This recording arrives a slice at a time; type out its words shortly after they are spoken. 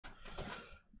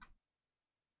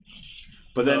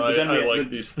But then, no, but then I like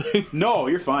these things. No,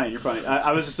 you're fine. You're fine.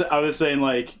 I was saying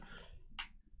like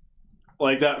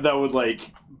that would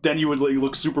like then you would like,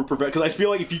 look super perfect because I feel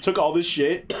like if you took all this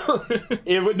shit,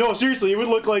 it would seriously it would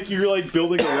look like you're like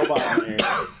building a robot in there.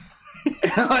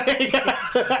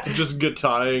 Just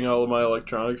tying all of my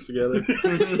electronics together.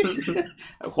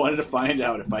 I wanted to find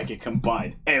out if I could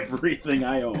combine everything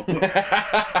I own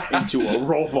into a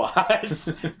robot.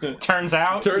 Turns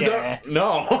out,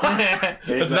 no.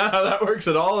 That's not how that works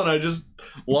at all, and I just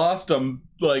lost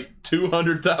like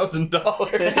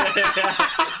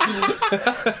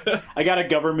 $200,000. I got a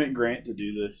government grant to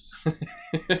do this.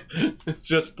 It's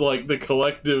just like the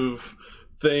collective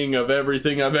thing of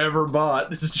everything I've ever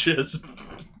bought.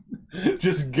 It's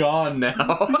just gone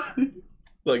now.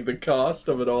 Like the cost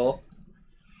of it all.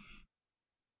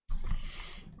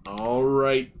 All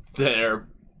right there,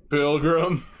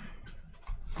 Pilgrim.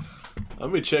 Let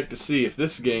me check to see if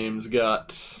this game's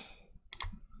got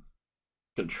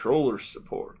controller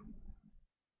support.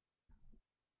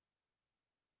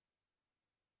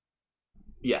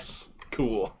 Yes.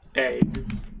 Cool.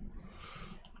 eggs.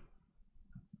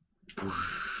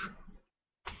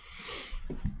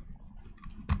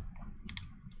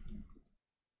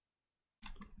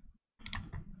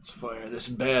 Let's fire this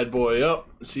bad boy up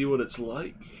and see what it's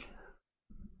like.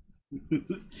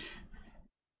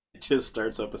 It just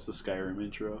starts up as the Skyrim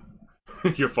intro.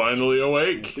 You're finally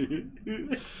awake. Did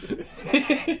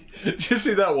you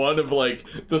see that one of like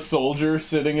the soldier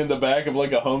sitting in the back of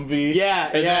like a Humvee? Yeah,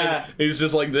 and yeah. He's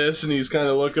just like this, and he's kind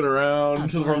of looking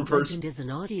around from first. Legend is an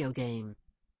audio game.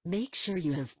 Make sure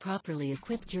you have properly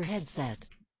equipped your headset.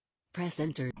 Press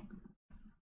enter.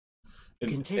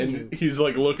 Continue. And he's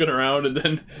like looking around, and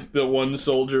then the one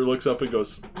soldier looks up and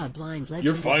goes, A blind legend.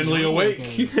 "You're finally awake."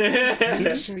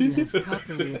 Make sure you have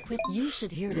properly equipped. You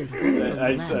should hear this voice on the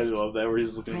I left. love that where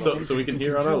he's looking. Press So we can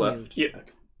hear on our left. Yeah.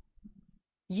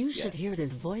 You should Yes. hear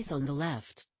this voice on the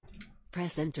left.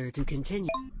 Press enter to continue.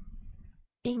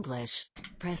 English.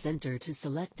 Press enter to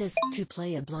select this. To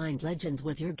play a blind legend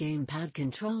with your gamepad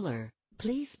controller,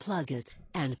 please plug it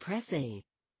and press A.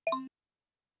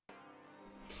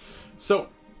 So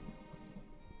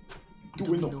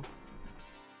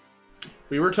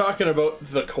we were talking about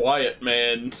the Quiet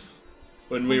Man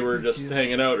when we were just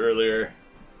hanging out earlier.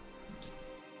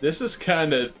 This is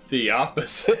kind of the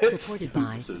opposite. Supported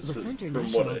by This the is Centre from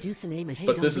National what I- du Cinéma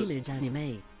but et this de is- l'Image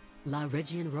Animée, La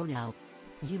Région Rhône-Alpes,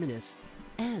 Humanus,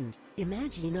 and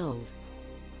Imaginov.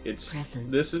 It's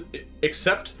Present. this is,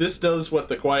 except this does what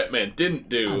the Quiet Man didn't A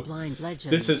do. blind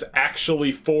legend. This is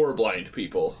actually for blind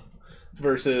people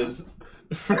versus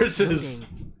Loading.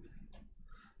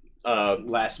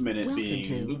 Last minute Welcome being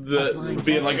to the a blind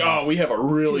being like, legend. oh, we have a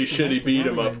really To select shitty an beat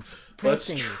 'em up. element, press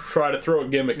Let's A. try to throw a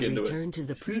gimmick To into it. return to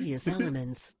the previous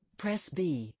elements, press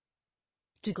B.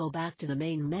 To go back to the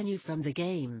main menu from the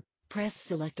game, press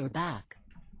select or back.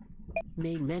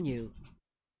 Main menu.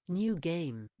 New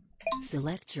game.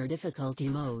 Select your difficulty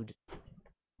mode.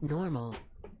 Normal.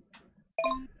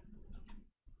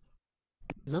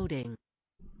 Loading.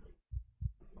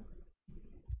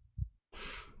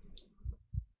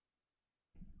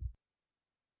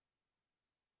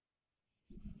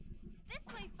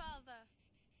 This way, Father.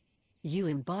 You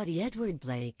embody Edward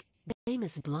Blake, the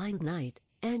famous blind knight,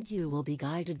 and you will be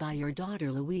guided by your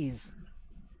daughter Louise.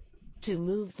 To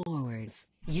move forwards,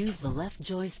 use the left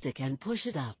joystick and push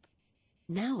it up.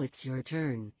 Now it's your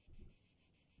turn.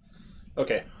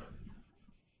 Okay.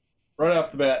 Right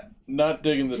off the bat, not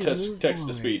digging the To move text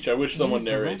to speech. I wish someone use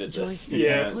the left narrated this. joystick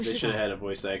yeah. and push They it should have up. had a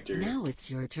voice actor. Now it's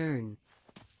your turn.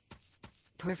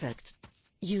 Perfect.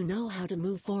 You know how to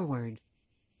move forward.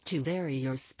 To vary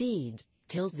your speed,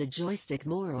 tilt the joystick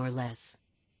more or less.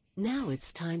 Now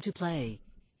it's time to play.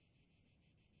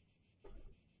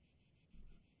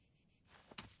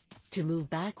 To move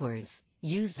backwards,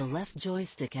 use the left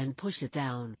joystick and push it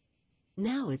down.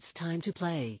 Now it's time to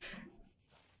play.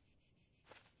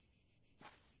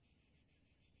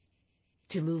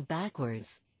 To move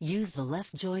backwards, use the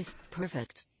left joystick.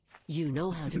 Perfect. You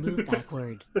know how to move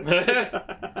backward.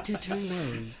 To turn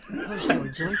around, push your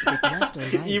joystick left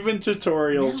or right. Even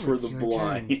tutorials Now for it's the your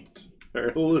blind are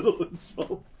a little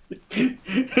insulting.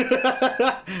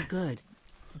 Good.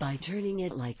 By turning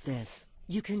it like this,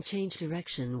 you can change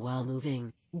direction while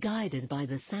moving, guided by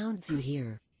the sounds you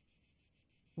hear.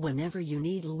 Whenever you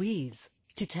need Louise,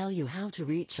 to tell you how to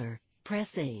reach her,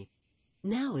 press A.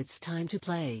 Now it's time to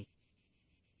play.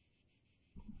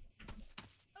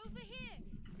 Over here.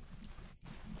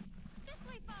 This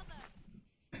way, Father.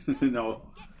 No,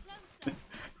 Get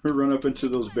closer. run up into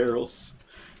those barrels.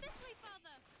 This way,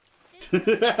 Father. This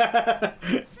way.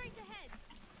 Straight ahead.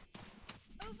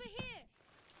 Over here.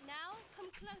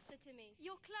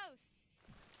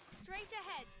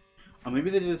 ahead. Maybe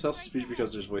they did Celsius speech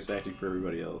because there's voice acting for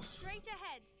everybody else. Straight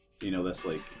ahead. You know, that's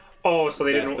like, Oh, so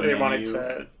they That's didn't. the They wanted menu.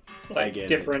 to I like get it.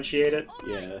 differentiate it.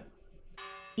 yeah.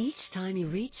 Each time you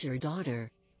reach your daughter,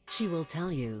 she will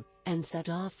tell you, and set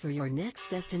off for your next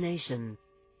destination.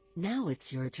 Now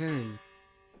it's your turn.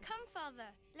 Come, father.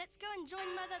 Let's go and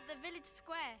join mother at the village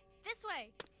square. This way.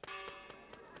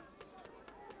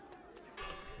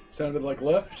 Sounded like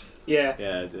left, Yeah.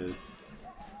 Yeah, it did.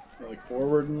 or like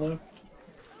forward and left.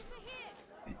 Over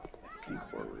here. I think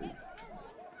forward.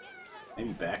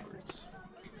 Maybe backwards.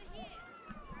 Over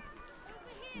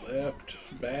here. Left,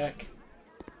 back.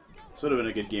 This would have been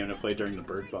a good game to play during the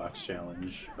Bird Box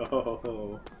challenge.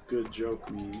 Oh, good joke,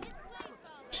 me.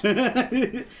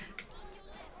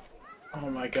 Oh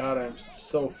my god, I'm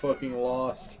so fucking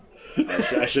lost.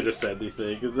 I should have said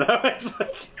anything because it's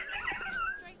like.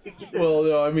 Well,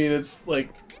 no, I mean, it's like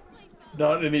it's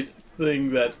not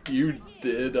anything that you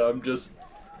did. I'm just.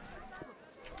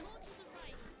 More to the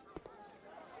right.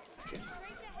 Okay, so-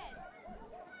 Straight ahead.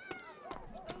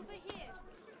 Over here.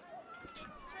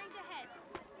 It's straight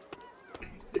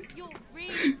ahead. You're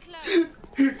really close.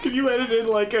 Can you edit in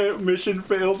like a mission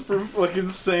failed from fucking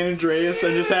San Andreas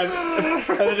and just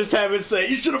have it say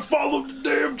you should have followed the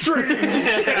damn train?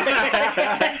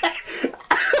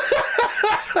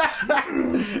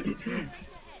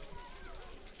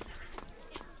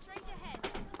 It's straight ahead.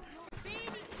 You're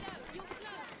really close. You're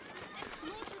close. It's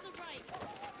more to the right.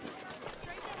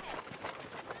 Straight ahead.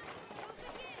 Over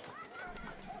here.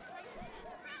 Straight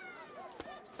ahead.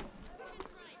 Turn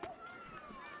right.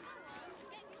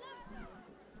 Get closer.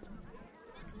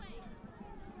 This way.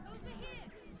 Over here.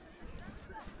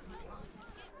 Come on,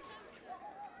 get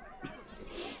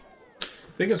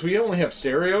closer. Thing is, we only have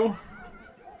stereo.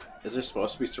 Is there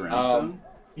supposed to be surround sound?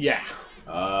 Yeah.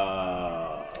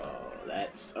 Oh,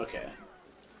 that's okay.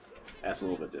 That's a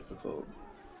little bit difficult.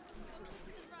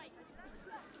 Over to the right.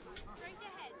 Straight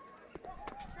ahead.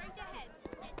 Straight ahead.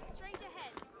 It's straight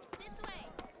ahead. This way.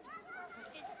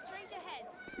 It's straight ahead.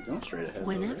 You're going straight ahead. though,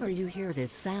 Whenever right? you hear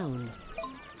this sound,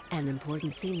 an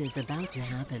important scene is about to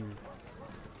happen.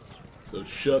 So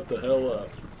shut the hell up.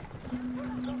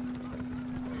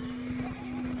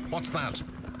 What's that?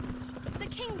 The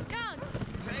king's guard.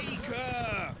 Take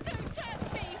her! Don't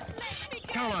touch me. Let me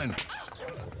go. Caroline!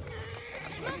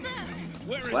 Mother.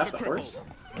 Where is Slap the the cripple? horse.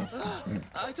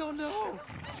 I don't know.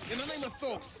 In the name of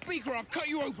Thor, speak or I'll cut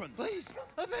you open! Please,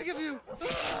 I beg of you.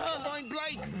 Find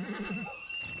Blake!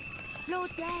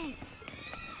 Lord Blake,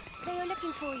 they are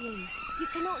looking for you. You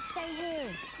cannot stay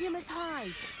here. You must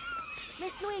hide.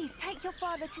 Miss Louise, take your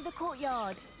father to the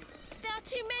courtyard. There are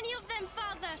too many of them,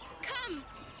 father. Come.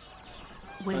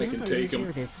 I Whenever can you take hear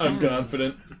him. this I'm sound,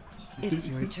 confident. it's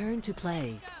your turn to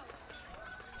play.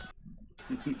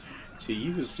 To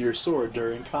use your sword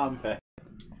during combat,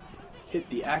 hit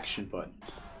the action button.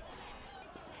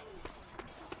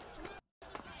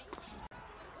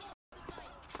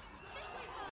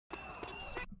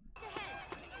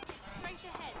 Straight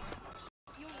ahead.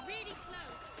 You're really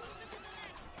close. Over to the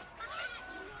left.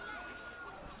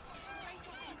 Straight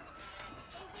ahead.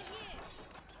 Over here.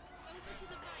 Over to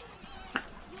the right.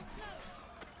 You're close.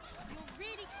 You're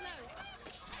really close.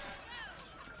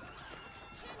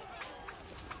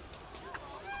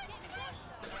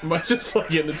 Am I just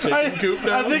like in a chicken coop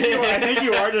now? I think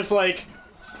you are just like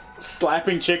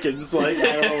slapping chickens like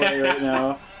out of the way right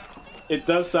now. It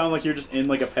does sound like you're just in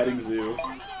like a petting zoo.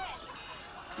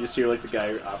 You just hear like the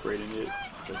guy operating it.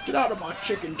 It's like, get out of my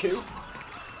chicken coop.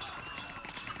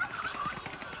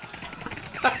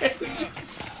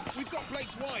 We've got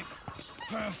Blake's wife!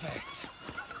 Perfect!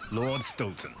 Lord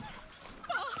Stilton.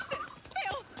 Bastards!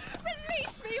 Phil!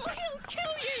 Release me or he'll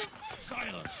kill you!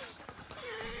 Silence!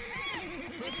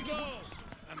 Let's go!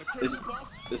 And the Is, cripple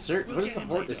boss? is there? What is the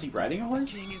horse? Is he riding a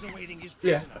horse? King is awaiting his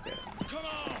Yeah. prisoner. Okay. Come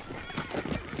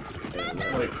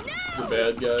on! Like the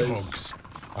bad guys. Dogs,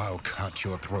 I'll cut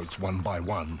your throats one by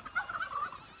one.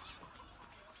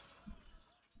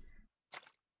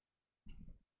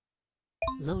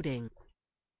 Loading.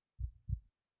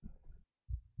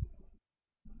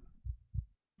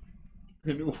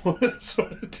 What else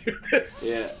want to do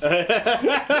this?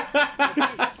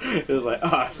 Yeah. It was like,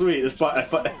 ah, sweet. This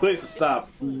place to stop.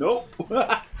 Nope.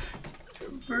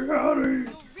 You're really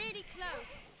close.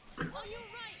 On your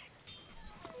right.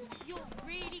 You're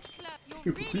really close.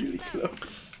 You're really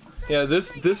close. Yeah,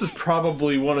 this is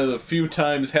probably one of the few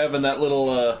times having that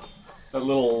little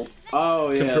Oh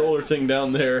yeah. controller thing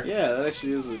down there Yeah, that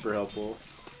actually is super helpful.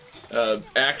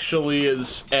 actually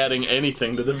is adding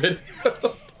anything to the video.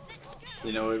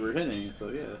 You know what we're hitting, so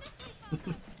yeah. Over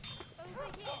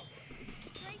here.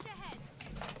 Straight ahead.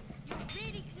 You're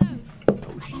really close.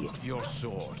 Your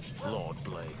sword, Lord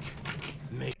Blake.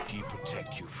 May she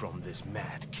protect you from this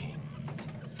mad king.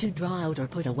 To draw out or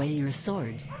put away your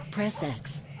sword, press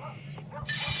X.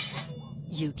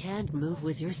 You can't move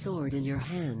with your sword in your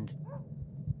hand.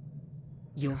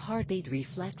 Your heartbeat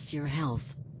reflects your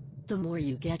health. The more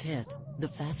you get hit, the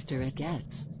faster it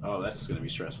gets. Oh, that's gonna be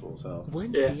stressful as hell.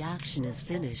 Once Yeah. the action is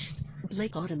finished,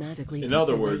 Blake automatically In puts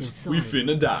other away words, his we sword.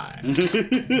 finna die.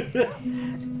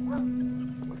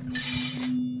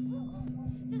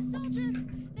 The soldiers,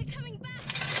 they're coming back.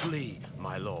 Flee,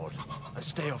 my lord, and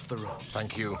stay off the roads.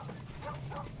 Thank you.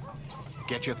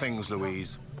 Get your things,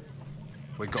 Louise.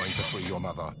 We're going to free your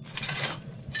mother.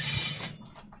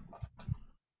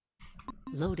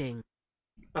 Loading.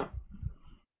 Oh.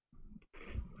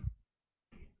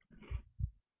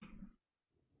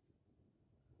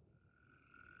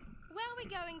 Where are we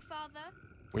going, Father?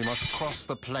 We must cross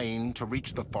the plain to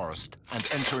reach the forest and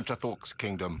enter into Thork's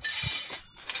kingdom.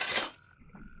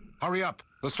 Hurry up!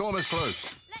 The storm is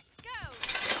close. Let's go.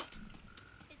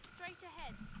 It's straight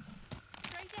ahead.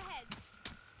 Straight ahead.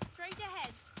 Straight ahead.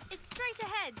 It's straight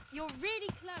ahead. You're really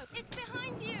close. It's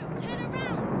behind you. Turn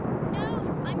around.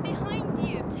 No, I'm behind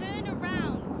you. Turn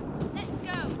around. Let's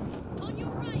go. On your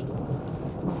right.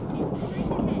 It's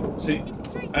straight ahead. See, It's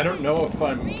straight I don't ahead. know if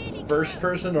I'm Really first close.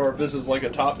 person or if this is like a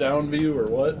top-down view or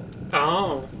what.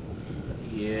 Oh.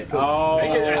 Yeah.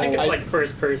 I think it's I- like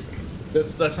first person.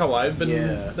 That's how I've been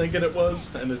Yeah. thinking it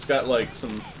was, and it's got like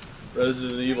some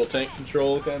Resident Evil tank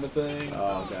control kind of thing,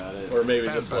 Oh, got it. or maybe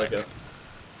Stand just like back.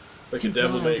 a To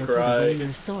Devil draw May out or put away Cry.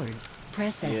 your sword,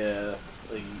 press X. Yeah,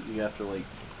 like you have to like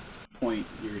point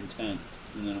your intent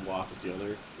and then walk with the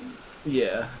other.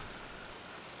 Yeah,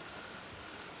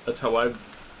 that's how I've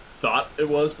thought it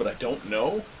was, but I don't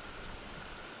know.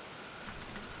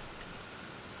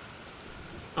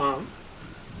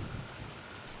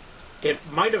 It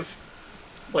might have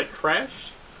like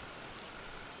crashed.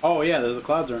 Oh yeah, the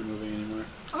clouds aren't moving anymore.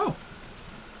 Oh,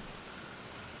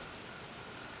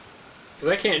 Because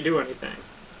I can't do anything.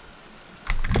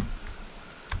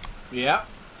 yeah.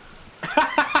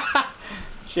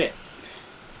 Shit.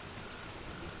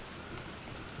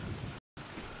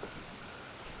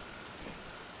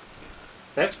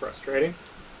 That's frustrating.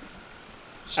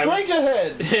 Straight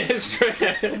ahead,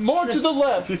 Straight- more to the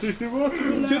left, to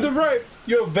the right.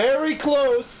 You're very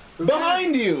close.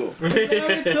 Behind you.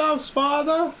 Very close,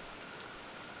 father.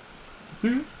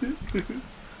 As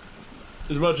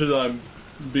much as I'm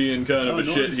being kind of Oh, a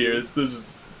no, shit it's- here, this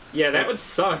is Yeah, that would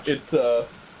suck. it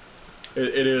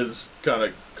is kind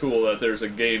of cool that there's a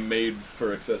game made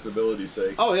for accessibility's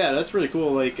sake. Oh yeah, that's really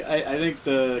cool. Like I think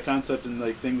the concept and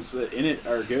like things in it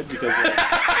are good because like,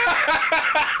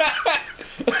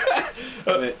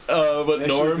 But actually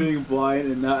Norm, being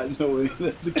blind and not knowing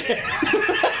that the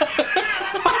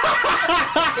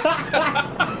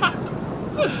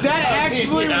that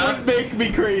actually Yeah. would make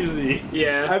me crazy.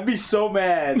 Yeah. I'd be so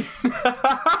mad.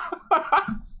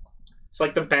 It's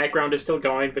like the background is still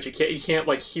going, but you can't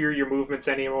like hear your movements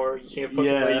anymore. You can't fucking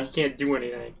Yeah. you can't do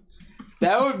anything.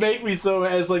 That would make me so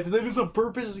mad. It's like, did they do this on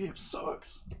purpose? This game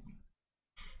sucks.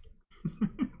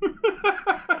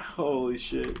 Holy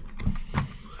shit.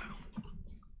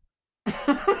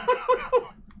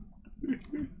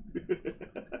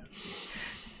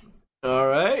 all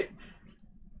right.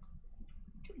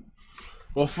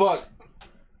 Well, fuck.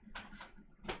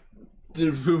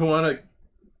 Did we want to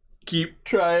keep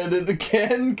trying it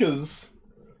again? Cause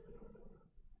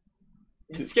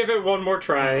Let's give it one more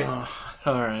try. all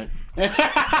right.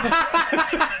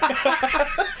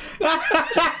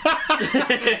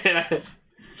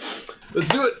 Let's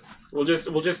do it. We'll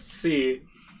just see.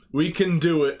 We can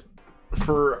do it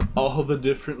for all the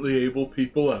differently able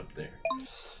people out there.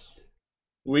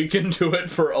 We can do it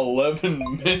for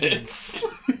 11 minutes.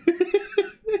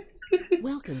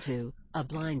 Welcome to A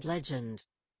Blind Legend.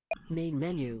 Main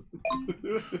menu.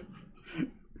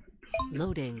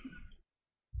 Loading.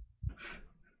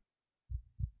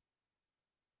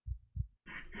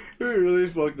 It would be really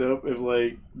fucked up if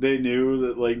like they knew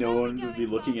that like no Where are we one would be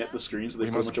going, looking Father? at the screen, so they We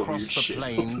put a must bunch of weird cross the shit.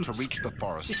 plain to reach the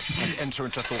forest and enter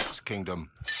into Thork's kingdom.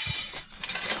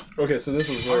 Okay, so this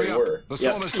is where Hurry we up! were. The Yeah,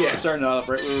 storm is yeah, close. starting off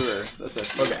right where we were. That's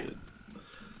actually Okay. good.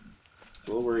 A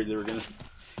little worried they were gonna.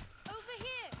 Over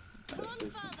here. Come on,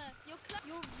 Father. You're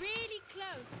really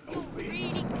close. You're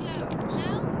really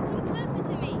close. Now, come closer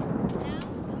to me. Now,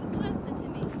 come closer to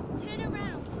me. Turn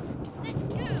around. Let's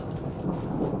go.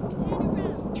 Turn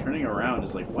around. Turning around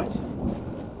is like what?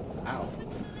 Ow. Look to the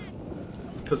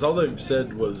left. Because all they've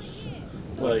said was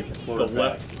like Float the back.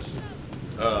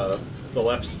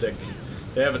 left stick.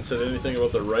 They haven't said anything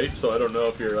about the right, so I don't know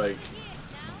if you're like Here. Now,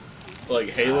 come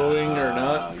like haloing or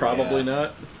not? Probably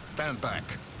not. Stand back.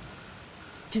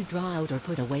 To draw out or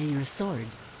put away your sword,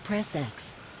 press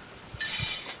X.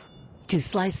 To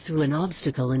slice through an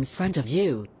obstacle in front of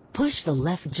you, push the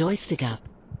left joystick up.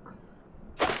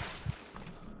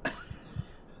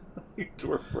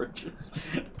 Dwarf fortress.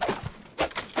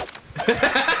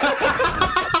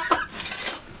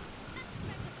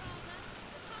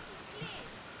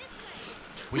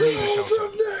 We need a shelter.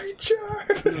 of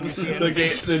nature. Can you see The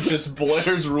anything? game it just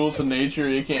blares rules of nature.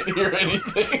 You can't hear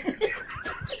anything.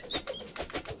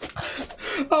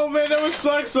 Oh man, that would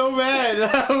suck so bad.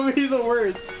 That would be the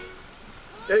worst.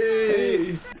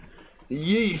 Hey,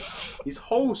 yeef. He's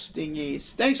hosting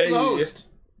us. Thanks for the Hey. host.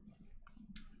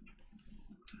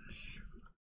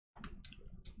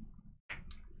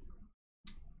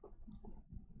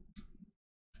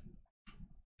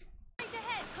 Straight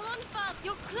ahead. Come on, Father.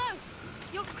 You're close.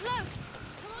 You're close.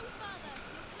 Come on, Father.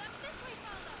 You're close. This way,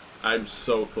 Father. I'm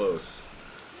so close.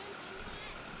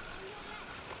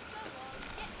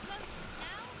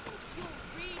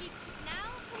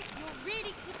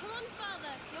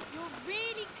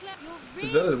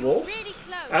 Is that a wolf? Really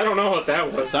close. I don't know what that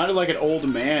It was. sounded like an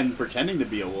old man pretending to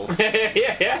be a wolf.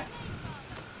 Yeah.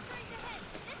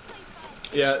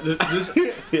 Yeah, this.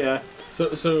 Yeah.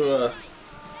 So.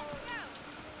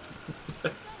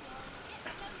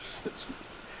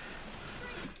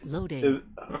 Loading.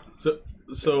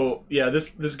 So yeah,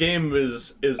 this game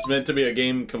is meant to be a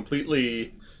game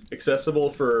completely accessible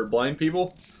for blind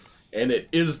people, and it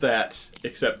is that,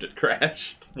 except it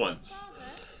crashed once.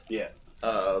 Yeah.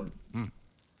 Do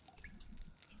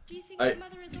you think I- your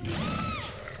mother is all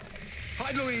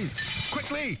Hide, Louise!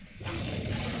 Quickly!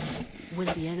 When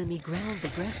the enemy growls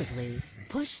aggressively,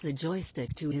 push the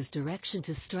joystick to his direction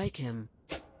to strike him.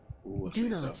 Ooh, Do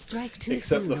not strike too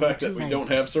Except soon the or fact that too we late. don't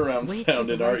have surround Wait for sound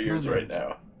the in our right ears right moment.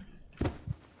 now.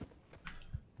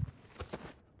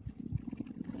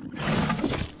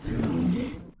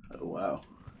 Oh wow.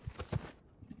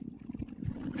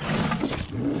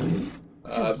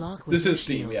 To block with This your is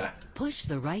Steam, shield, yeah. Push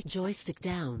the right joystick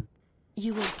down.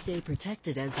 You will stay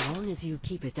protected as long as you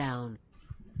keep it down.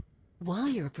 While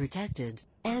you're protected,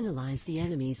 analyze the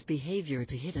enemy's behavior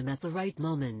to hit him at the right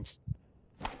moment.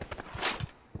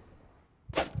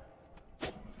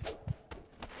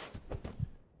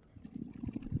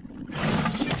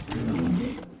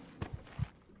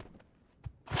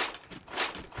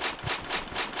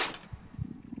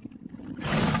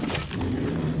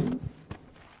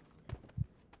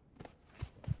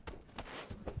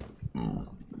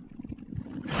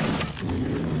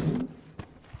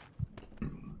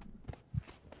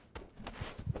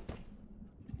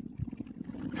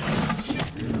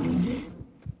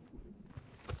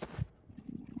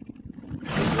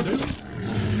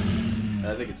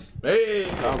 I think it's Hey!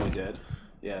 probably dead.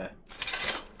 Yeah.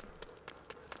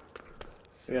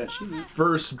 We got an achievement.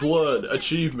 First blood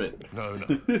achievement. No, no.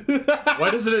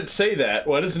 Why doesn't it say that?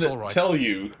 Why doesn't It's it all right. tell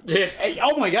you? Yeah. Hey,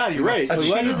 oh my god, you're right. So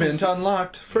why doesn't Achievement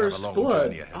unlocked. We have a First long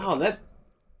blood. journey ahead of Oh, us.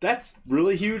 that's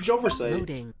really huge oversight.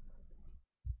 Loading.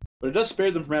 But it does spare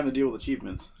them from having to deal with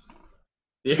achievements.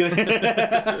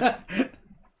 Yeah.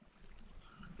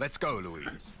 Let's go,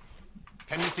 Louise.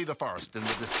 Can you see the forest in the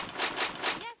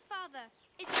distance? Yes, Father.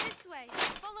 It's this way.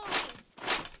 Follow me.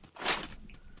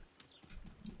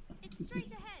 It's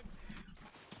straight ahead.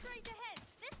 Straight ahead.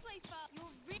 This way, Father.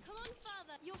 Come on,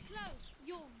 Father. You're close.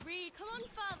 Come on,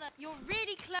 Father. You're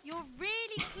really close. You're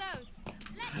really close.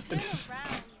 Let's go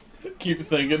around. Keep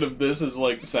thinking of this as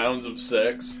like sounds of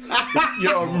sex.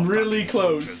 Yo, I'm really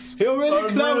close. He'll really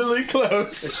I'm close. really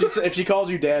close. If she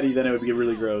calls you daddy, then it would be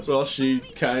really gross. Well, she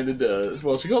kind of does.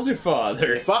 Well, she calls you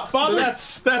father. Fathers,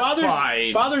 So that's fathers,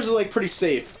 fine. Fathers are like pretty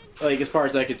safe, like as far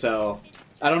as I can tell.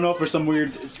 I don't know if there's some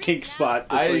weird kink spot.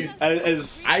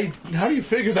 That's How do you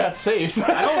figure that's safe?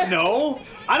 I don't know.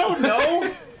 I don't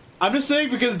know. I'm just saying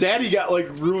because Daddy got like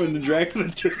ruined in Dragon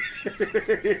the Turtles.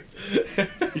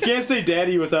 You can't say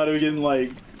Daddy without it getting like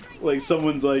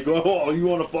someone's like, oh, you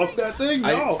want to fuck that thing?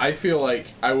 No. I feel like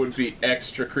I would be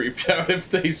extra creeped out if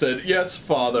they said yes,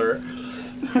 father.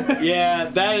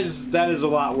 Yeah, that is a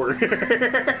lot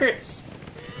worse.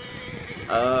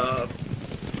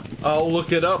 I'll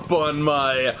look it up on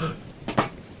my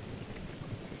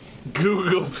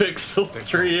Google Pixel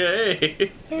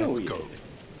 3a. Let's go.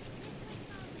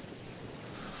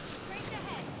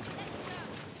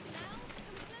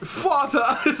 Father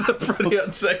is a pretty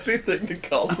unsexy thing to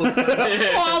call someone.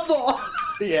 Father.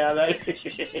 Yeah,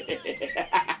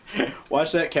 that.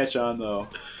 Watch that catch on though.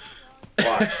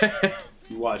 Watch.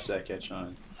 You watch that catch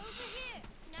on.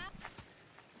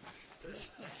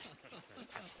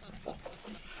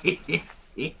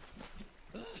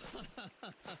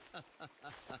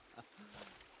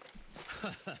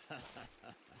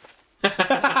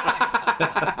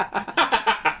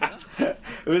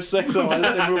 was sick, so I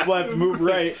say move left, move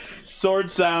right. Sword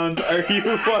sounds. Are you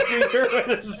fucking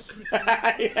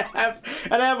I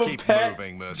have a Keep pet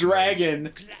moving, mercenaries.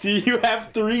 dragon. Do you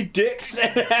have 3 dicks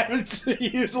and haven't to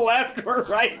use left or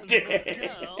right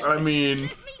dick? I mean,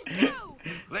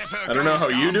 Let her I don't know how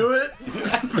you do it,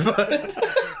 but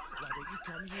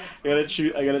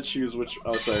I gotta choose which.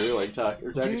 Oh, sorry, you're like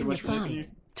talking During too the much for me. fight,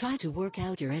 try to work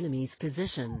out your enemy's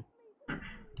position.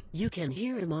 You can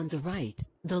hear him on the right,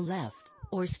 the left,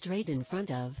 or straight in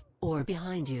front of, or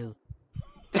behind you.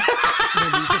 When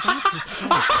he's about to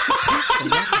strike, push the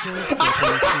left joystick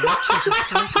in his direction to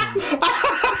strike him.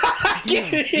 Do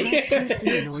not strike too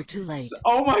soon or too late.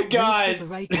 Oh my Wait god! for the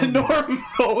right moment.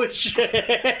 Normal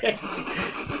shit!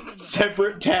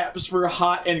 Separate taps for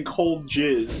hot and cold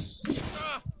jizz.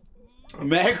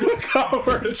 Magma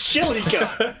covered chili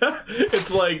cup.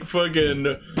 it's like fucking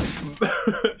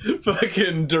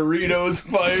Doritos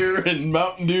fire and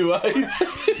Mountain Dew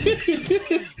ice.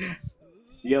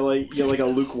 You got like a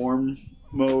lukewarm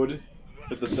mode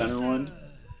with the center one.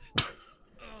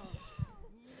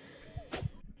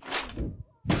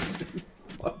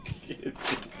 Fuck you.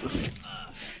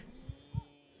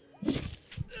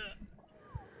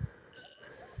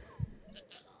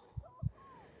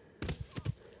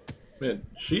 Man,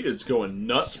 she is going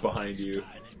nuts behind you.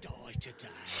 Die today,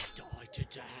 die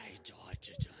today, die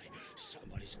today.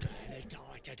 Somebody's gonna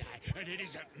die today, and it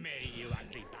isn't me, you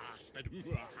ugly bastard.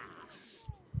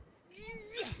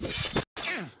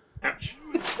 Ouch.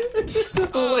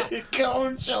 Let it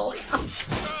go, Jelly.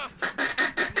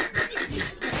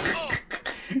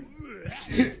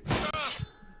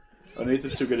 Oh,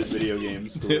 Nathan's too good at video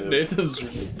games to live. Nathan's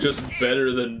just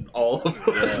better than all of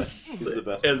us he's the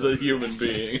best. as a human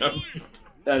being.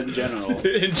 In general.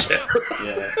 In general.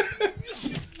 Yeah.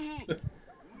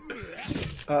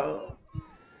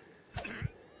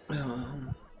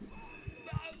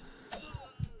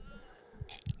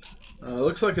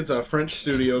 Looks like it's a French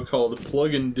studio called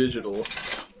Plugin Digital.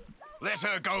 Let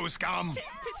her go, scum!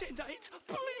 Pity, Nate,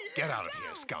 please. Get out of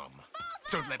here, scum.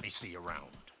 Don't let me see you around.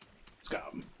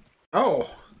 Scum. Oh,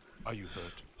 Are you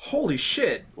hurt? holy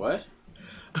shit! What?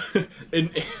 In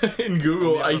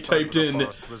Google, On the I other side typed of the in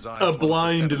forest resides a one of the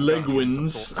blind 7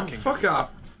 guardians Legwins. of Oh, Thor's fuck kingdom.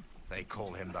 off! They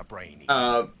call him the Brainy.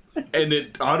 And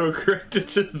it auto-corrected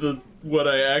to the what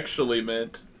I actually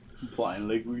meant. Blind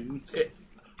Legwins.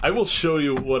 I will show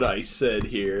you what I said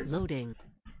here. Loading.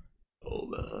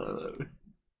 Hold on.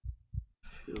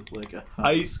 Feels like a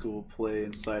high school play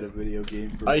inside a video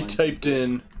game. For I blind typed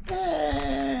in.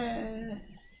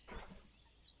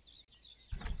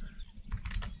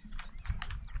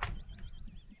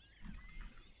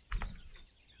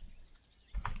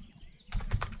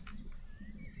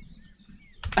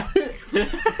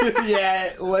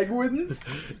 Yeah,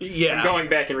 Legwins. Yeah. I'm going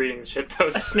back and reading the shit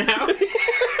posts now.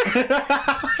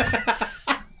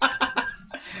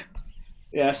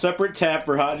 Yeah, separate tap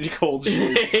for hot and cold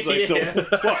jizz. It's like Yeah. the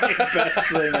fucking best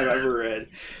thing I've ever read.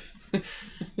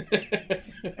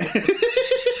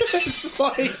 It's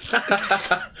like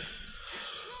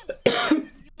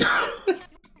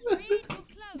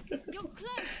You're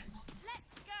close.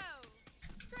 Let's go.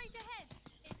 Straight ahead.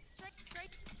 It's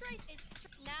straight. It's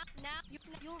now. You're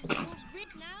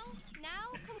now.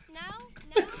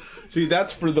 See,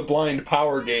 that's for the blind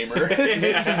power gamer.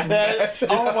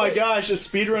 oh my gosh, a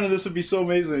speedrun of this would be so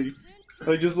amazing.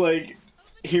 Like just like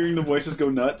hearing the voices go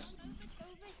nuts.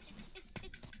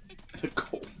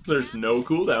 Cool. There's no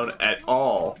cooldown at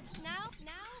all. Now.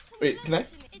 Wait, can I?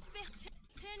 Turn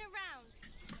around.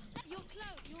 You're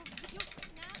close. You're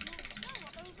now. No,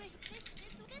 over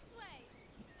this way.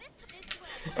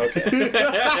 This way.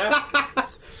 Okay.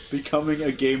 Becoming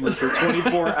a gamer for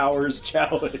 24 hours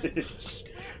challenge.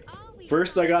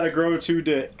 First, I gotta grow 2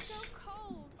 dicks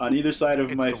on either side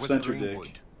of It's my the center Withering dick.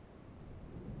 Wood.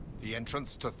 The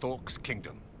entrance to Thor's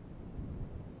kingdom.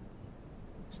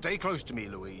 Stay close to me,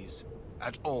 Louise,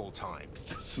 at all times.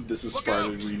 This is Look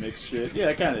Spartan out! remix shit. Yeah,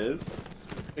 it kind of is.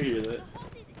 I hear that. The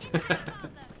horse is in there, Father.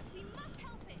 We must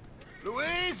help it.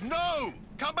 Louise, no!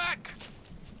 Come back!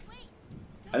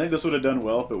 I think this would have done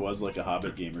well if it was like a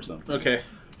Hobbit game or something. Okay.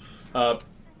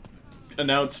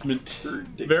 Announcement.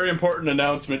 Very important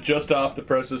announcement just off the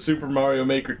presses. Super Mario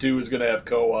Maker 2 is going to have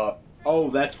co-op. Oh,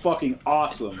 that's fucking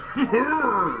awesome.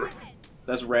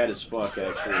 That's rad as fuck,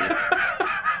 actually.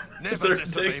 Never They're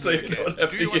disobey dicks so me you again. don't have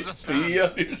Do to you get understand? pee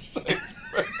on your sides.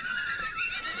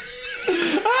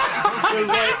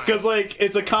 Because like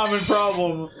it's a common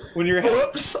problem when you're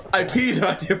Whoops! I peed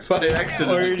on you by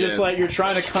accident. or you're just again. like you're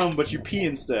trying to come but you pee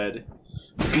instead.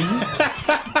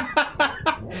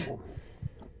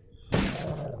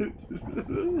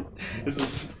 This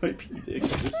is my pee dick.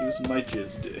 This is my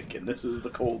jizz dick, and this is the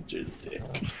cold jizz dick.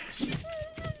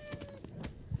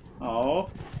 Oh,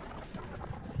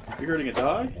 you hurting a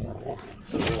dog?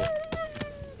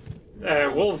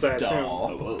 Wolves, I assume.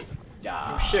 A wolf.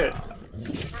 Yeah. Oh, shit.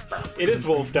 It is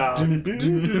Wolf Dog. Dang,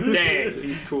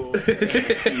 he's cool.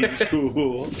 He's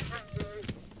cool.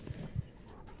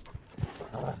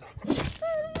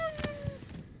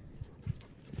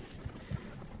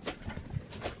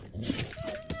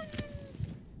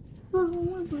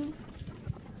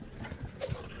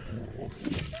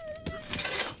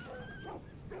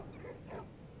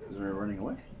 Is he running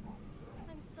away?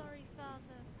 I'm sorry,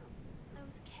 Father. I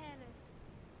was careless.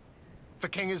 The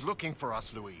king is looking for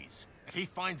us, Louise. If he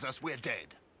finds us, we're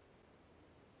dead.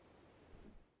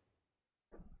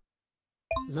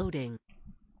 Loading.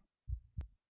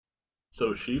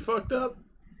 So she fucked up?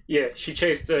 Yeah, she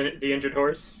chased the injured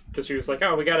horse because she was like,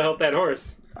 "Oh, we gotta help that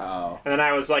horse." Oh. And then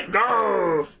I was like,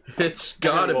 "Go!" It's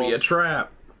gotta be a wolves.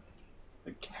 trap.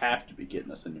 They have to be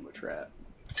getting us into a trap.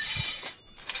 It's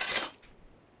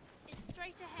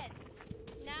straight ahead.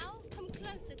 Now, come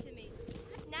closer to me.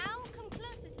 Now, come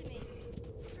closer to me.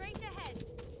 Straight ahead.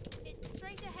 It's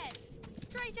straight ahead.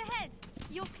 Straight ahead.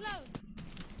 You're close.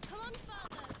 Come on,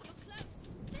 Father. You're close.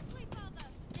 This way, Father.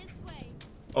 This way.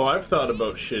 Oh, I've thought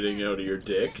about shitting out of your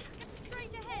dick.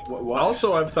 Straight ahead. What?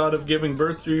 Also, I've thought of giving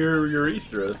birth to your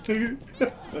urethra.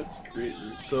 That's crazy.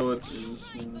 So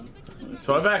it's...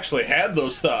 So I've actually had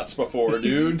those thoughts before,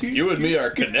 dude. You and me are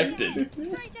connected. Straight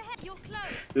ahead. You're close.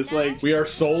 It's like We are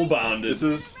soul bonded. this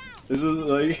is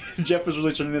like Jeff was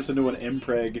really turning this into an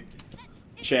impreg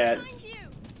chat. Behind you.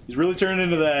 He's really turning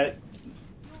into that.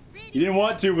 You're really You didn't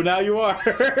want to, but now you are.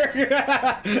 to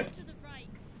the right.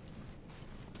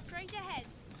 Straight ahead.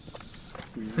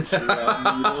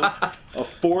 A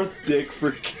fourth dick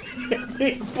for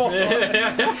killing balls.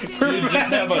 You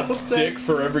just have a dick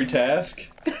for every task?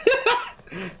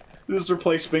 Just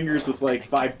replace fingers with like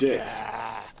 5 dicks.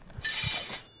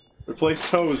 Replace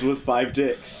toes with 5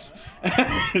 dicks.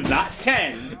 Not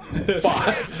 10.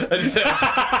 5. I just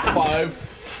have 5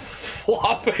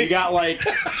 flopping. You got like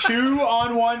 2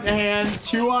 on one hand,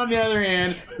 2 on the other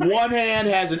hand. One hand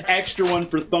has an extra one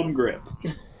for thumb grip.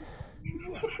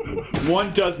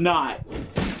 One does not.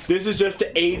 This is just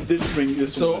to aid this thing.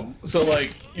 This one. So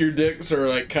like your dicks are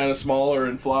like kind of smaller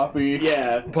and floppy.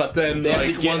 Yeah. But then They have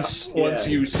like to get- once yeah.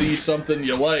 you see something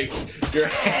you like, your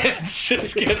hands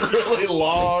just get really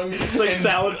long. It's like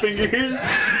salad fingers.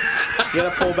 You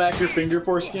gotta pull back your finger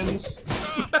foreskins.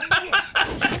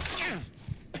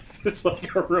 It's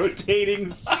like a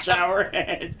rotating shower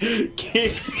head.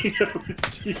 Can't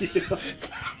deal.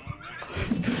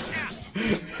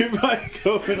 If I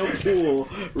go in a pool,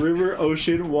 river,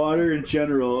 ocean, water in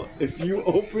general, if you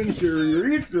open your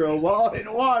urethra while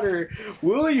in water,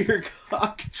 will your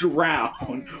cock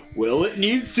drown? Will it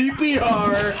need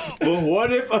CPR? But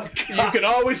what if a You cock can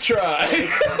always try.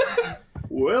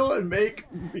 will it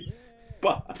make me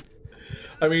buy?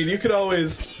 I mean, you can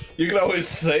always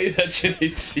say that you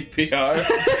need CPR.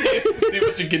 see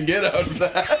what you can get out of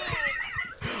that.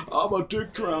 I'm a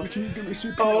dick drown. Can you give me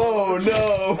CPR? Oh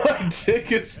no, my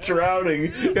dick is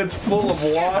drowning. It's full of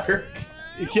water.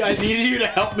 Yeah, I need you to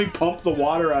help me pump the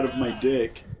water out of my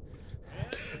dick.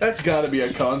 That's got to be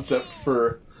a concept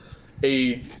for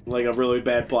a... Like a really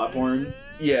bad plot porn.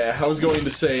 Yeah, I was going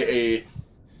to say a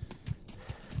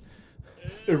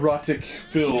erotic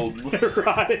film.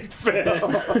 Erotic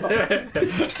film.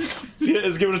 See,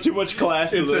 it's giving it too much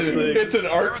class to this thing. It's an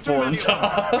art form,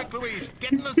 Taha. Quick, Louise,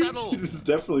 get in the saddle. This is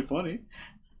definitely funny.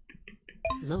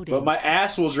 Loading. But my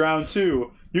ass will drown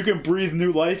too. You can breathe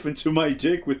new life into my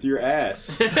dick with your ass.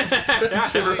 Through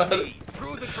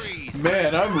the trees.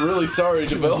 Man, I'm really sorry,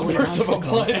 developers of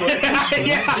Applied Language.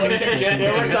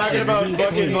 Yeah, we're talking about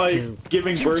fucking like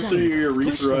giving birth to your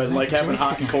urethra and like having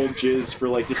hot and cold jizz for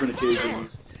like different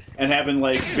occasions. And having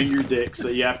like finger dicks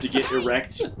that you have to get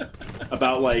erect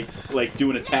about like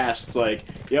doing a task. It's like,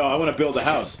 yo, I want to build a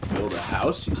house. Build a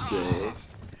house, you say?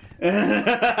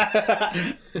 No!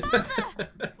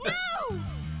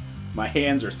 My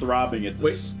hands are throbbing at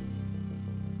this.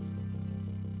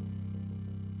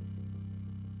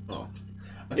 Oh,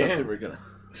 I Damn. thought they were gonna.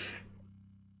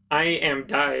 I am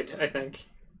died, I think.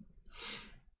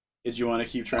 Did you want to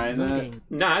keep trying that? Loading.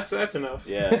 Nah, that's enough.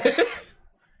 Yeah,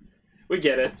 We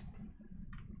get it.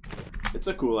 it's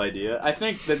a cool idea. I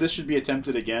think that this should be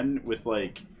attempted again with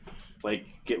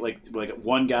get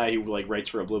one guy who like writes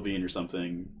for Oblivion or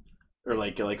something, or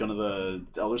like one of the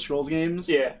Elder Scrolls games.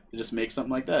 Yeah. Just make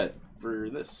something like that for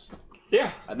this.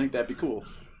 Yeah. I think that'd be cool.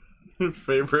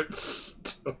 Favorite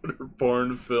stoner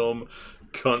porn film: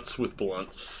 Cunts with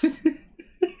blunts.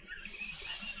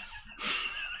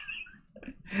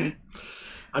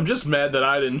 I'm just mad that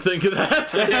I didn't think of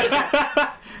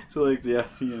that. So like, yeah.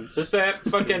 There's that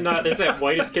fucking, there's that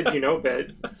whitest kids you know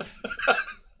bit.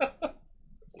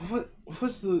 What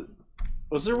was the?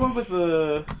 Was there one with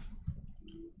the?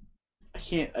 I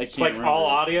can't. It's like remember. all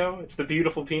audio. It's the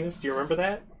beautiful penis. Do you remember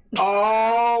that?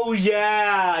 Oh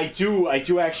yeah, I do. I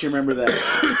do actually remember that.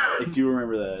 I do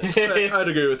remember that. I'd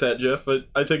agree with that, Jeff.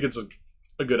 I think it's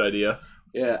a good idea.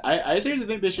 Yeah, I seriously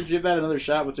think they should give that another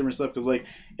shot with different stuff because like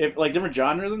if like different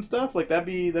genres and stuff like that'd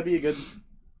be a good.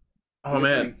 Oh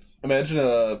man, imagine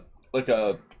a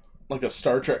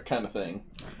Star Trek kind of thing.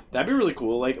 That'd be really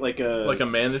cool. Like a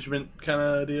management kind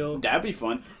of deal. That'd be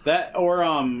fun. That or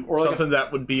like something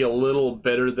that would be a little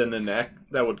better than that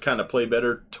would kind of play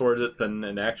better towards it than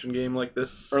an action game like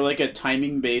this. Or like a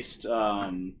timing based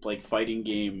like fighting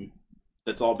game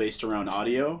that's all based around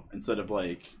audio instead of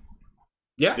like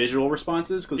visual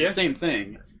responses because it's the same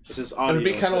thing. It's just audio. It would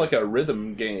be kind of like a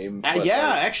rhythm game.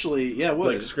 Actually, it would.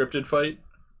 Like scripted fight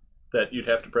that you'd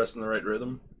have to press in the right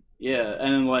rhythm. Yeah,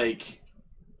 and then like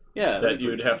that you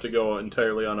would have to go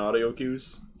entirely on audio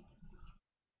cues.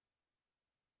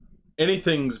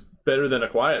 Anything's better than a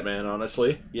Quiet Man,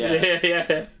 honestly. Yeah.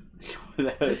 Yeah.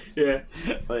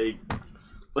 Like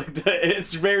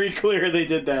it's very clear they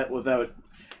did that without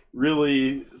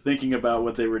really thinking about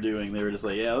what they were doing. They were just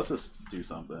like, yeah, let's just do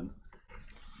something.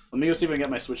 Let me go see if I can get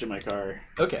my Switch in my car.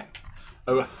 Okay.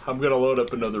 I'm gonna load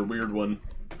up another weird one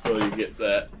while you get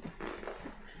that.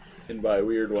 And by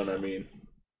weird one, I mean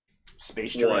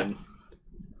Space One.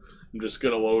 I'm just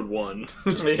gonna load one.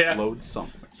 Just load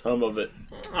something. Some of it.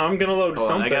 I'm gonna load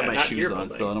something. I got my not shoes your on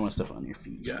building. still. I don't want to step on your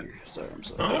feet here. Sorry, I'm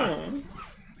sorry. Oh.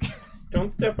 Don't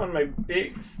step on my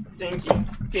big stinky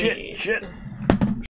feet. Shit.